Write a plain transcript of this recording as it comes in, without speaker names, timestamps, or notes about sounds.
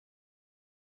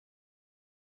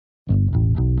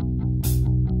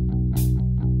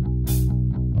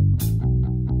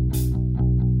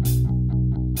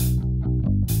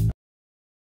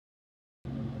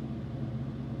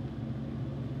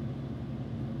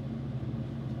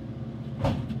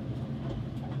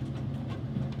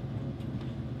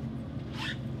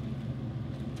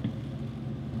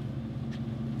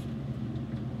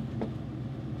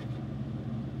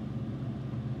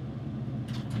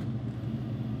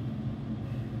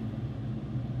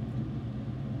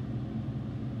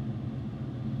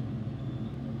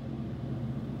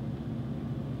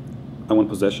I want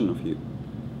possession of you.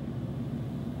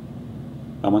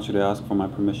 I want you to ask for my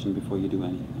permission before you do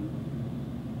anything.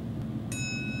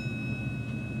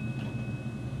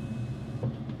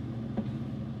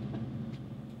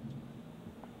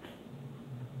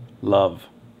 Love.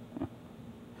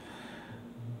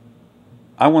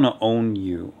 I want to own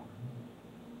you.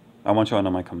 I want you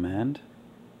under my command,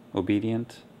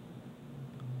 obedient,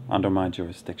 under my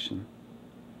jurisdiction.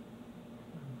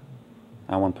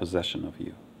 I want possession of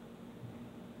you.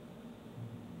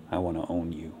 I want to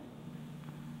own you.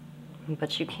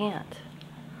 But you can't.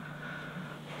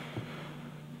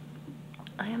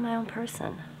 I am my own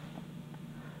person.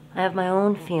 I have my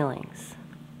own feelings.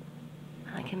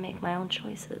 I can make my own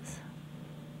choices.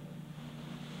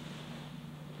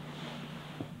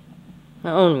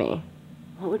 Now own me.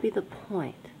 What would be the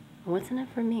point? What's in it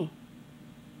for me?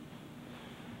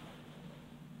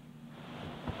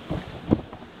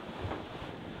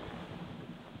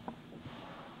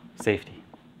 Safety.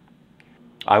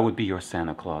 I would be your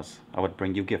Santa Claus. I would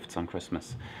bring you gifts on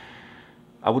Christmas.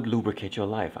 I would lubricate your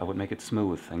life. I would make it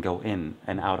smooth and go in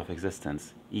and out of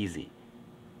existence easy.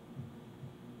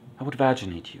 I would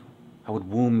vaginate you. I would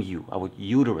womb you. I would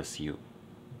uterus you.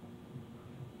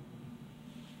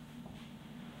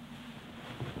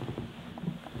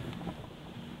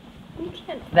 You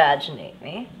can't vaginate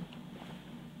me.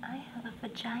 I have a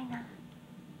vagina.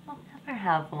 I'll never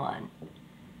have one.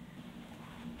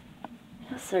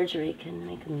 No surgery can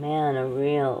make a man a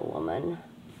real woman.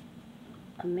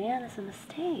 A man is a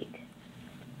mistake.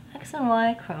 X and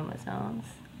Y chromosomes.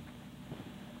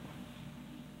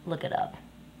 Look it up.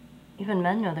 Even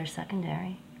men know they're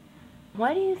secondary.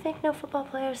 Why do you think no football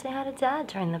players say hi to dad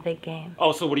during the big game?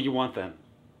 Oh, so what do you want then?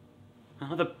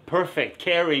 The perfect,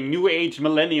 caring, new age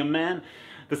millennium man?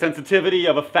 The sensitivity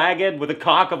of a faggot with the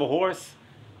cock of a horse?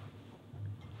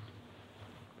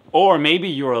 Or maybe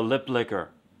you're a lip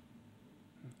licker.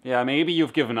 Yeah, maybe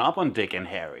you've given up on Dick and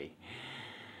Harry.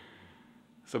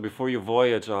 So before you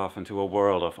voyage off into a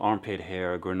world of armpit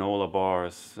hair, granola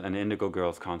bars, and Indigo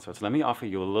Girls concerts, let me offer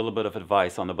you a little bit of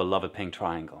advice on the beloved pink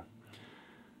triangle.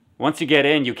 Once you get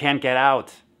in, you can't get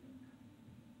out.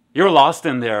 You're lost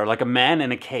in there like a man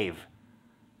in a cave.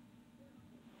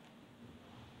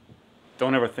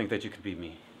 Don't ever think that you can beat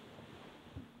me.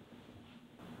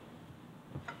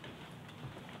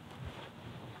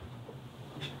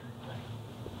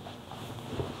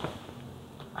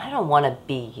 I don't want to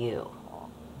be you.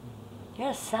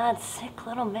 You're a sad, sick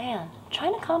little man,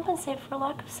 trying to compensate for a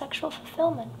lack of sexual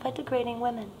fulfillment by degrading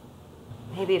women.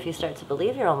 Maybe if you start to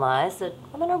believe your own lies, that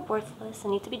women are worthless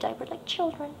and need to be diapered like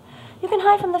children, you can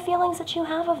hide from the feelings that you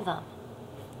have of them.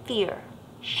 Fear,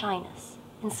 shyness,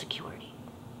 insecurity.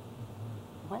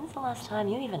 When's the last time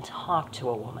you even talked to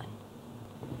a woman?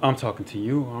 I'm talking to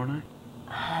you, aren't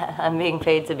I? I'm being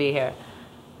paid to be here.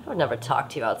 I would never talk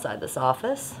to you outside this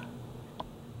office.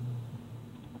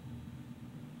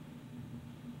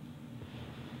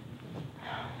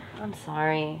 I'm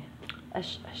sorry. I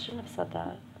shouldn't have said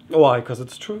that. Why? Because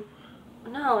it's true.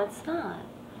 No, it's not.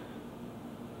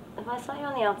 If I saw you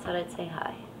on the outside, I'd say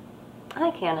hi.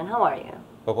 Hi, Cannon. How are you?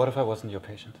 But what if I wasn't your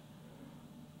patient?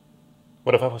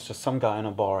 What if I was just some guy in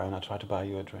a bar and I tried to buy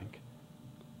you a drink?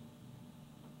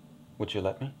 Would you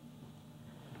let me?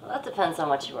 Well, that depends on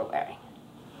what you were wearing.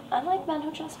 I like men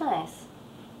who dress nice.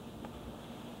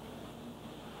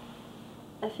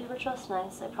 If you were dressed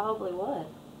nice, I probably would.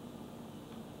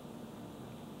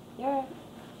 No.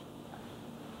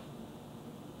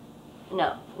 You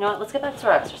know what? Let's get back to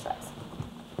our exercise.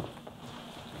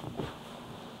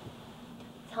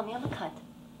 Tell me I'm a cunt.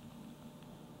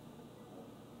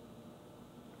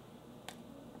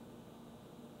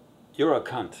 You're a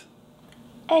cunt.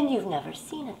 And you've never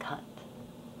seen a cunt.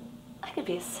 I could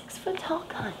be a 6-foot-tall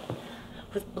cunt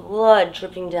with blood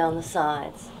dripping down the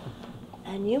sides.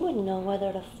 And you wouldn't know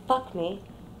whether to fuck me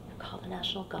or call the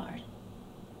National Guard.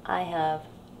 I have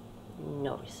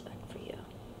no respect for you.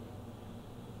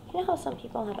 You know how some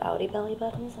people have outie belly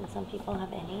buttons and some people have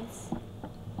innies?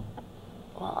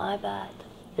 Well, I bet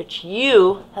that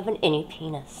you have an innie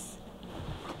penis.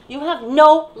 You have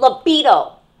no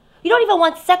libido. You don't even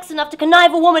want sex enough to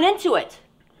connive a woman into it.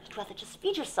 You'd rather just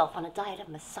feed yourself on a diet of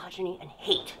misogyny and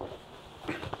hate.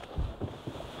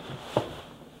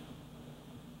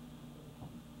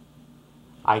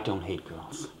 I don't hate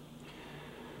girls.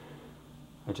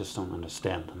 I just don't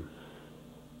understand them.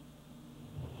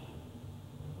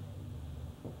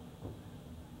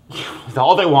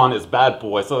 All they want is bad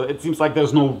boys, so it seems like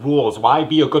there's no rules. Why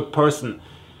be a good person?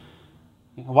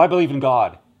 Why believe in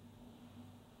God?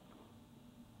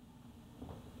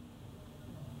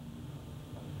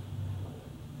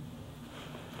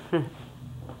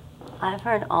 I've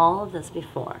heard all of this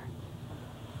before.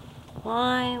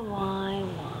 Why?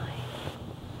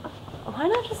 Why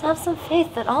not just have some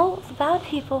faith that all the bad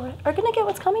people are going to get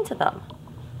what's coming to them?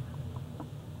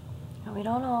 And we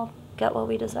don't all get what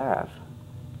we deserve.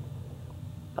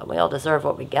 But we all deserve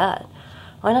what we get.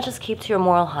 Why not just keep to your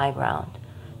moral high ground?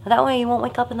 And that way you won't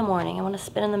wake up in the morning and want to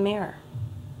spit in the mirror.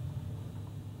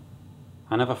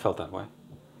 I never felt that way.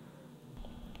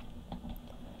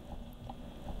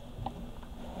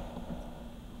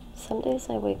 Some days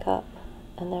I wake up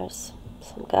and there's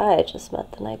some guy I just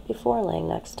met the night before laying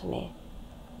next to me.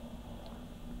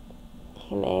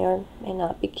 He may or may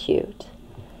not be cute,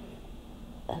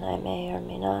 and I may or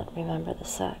may not remember the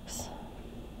sex.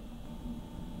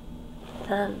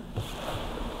 Then,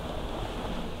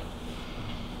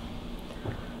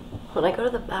 when I go to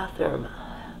the bathroom,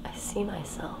 I see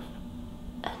myself,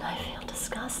 and I feel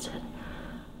disgusted.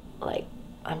 Like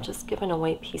I'm just giving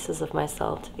away pieces of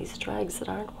myself to these dregs that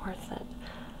aren't worth it.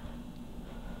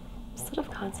 Instead of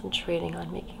concentrating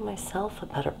on making myself a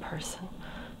better person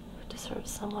who deserves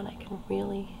someone I can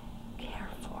really care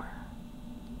for.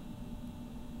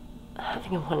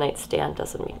 Having a one-night stand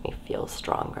doesn't make me feel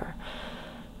stronger.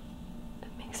 It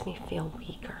makes me feel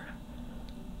weaker.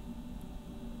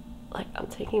 Like I'm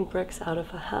taking bricks out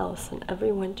of a house and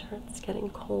every winter it's getting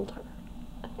colder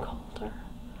and colder.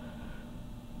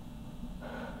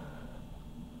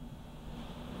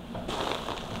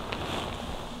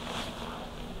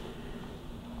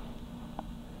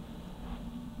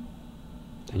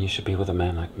 Then you should be with a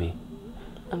man like me.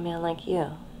 A man like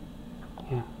you?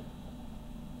 Yeah.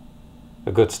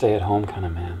 A good stay-at-home kind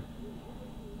of man.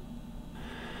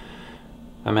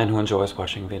 A man who enjoys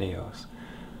watching videos.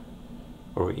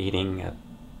 Or eating at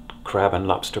crab and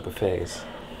lobster buffets.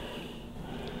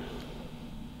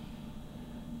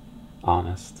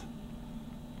 Honest.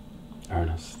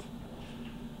 Earnest.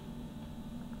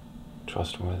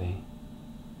 Trustworthy.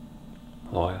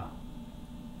 Loyal.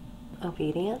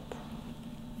 Obedient.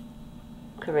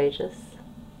 Courageous.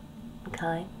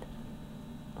 Kind.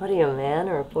 What are you, a man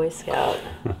or a Boy Scout?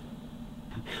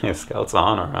 A Scout's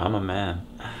honor. I'm a man.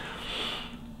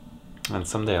 And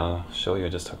someday I'll show you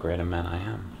just how great a man I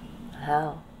am.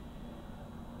 How?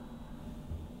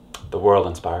 The world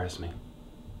inspires me.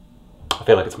 I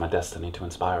feel like it's my destiny to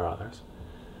inspire others.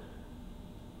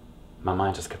 My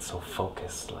mind just gets so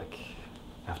focused, like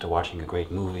after watching a great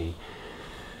movie,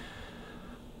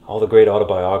 all the great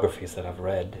autobiographies that I've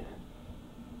read.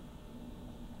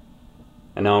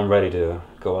 And now I'm ready to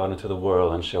go out into the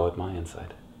world and show it my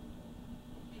insight.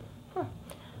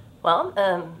 Well,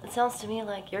 it sounds to me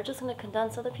like you're just going to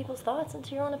condense other people's thoughts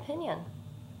into your own opinion.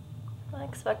 I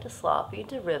expect a sloppy,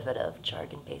 derivative,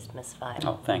 jargon-based misfire.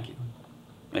 Oh, thank you.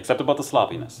 Except about the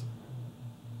sloppiness.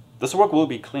 This work will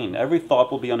be clean. Every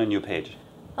thought will be on a new page.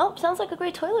 Well, sounds like a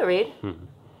great toilet read.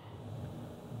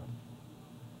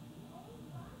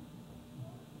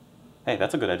 Hey,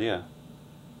 that's a good idea.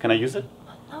 Can I use it?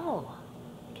 No.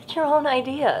 Get your own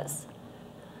ideas.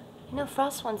 You know,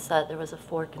 Frost once said there was a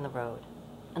fork in the road,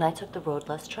 and I took the road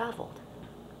less traveled.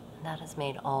 And that has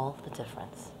made all the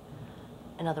difference.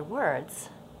 In other words,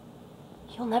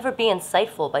 you'll never be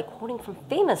insightful by quoting from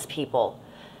famous people.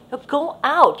 You'll go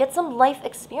out, get some life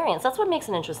experience. That's what makes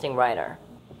an interesting writer.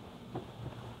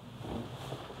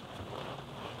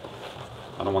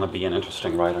 I don't want to be an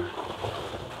interesting writer.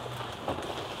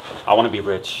 I want to be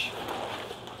rich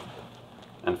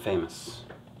and famous.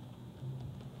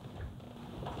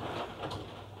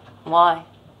 Why?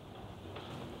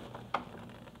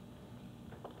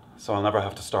 So I'll never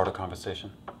have to start a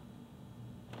conversation.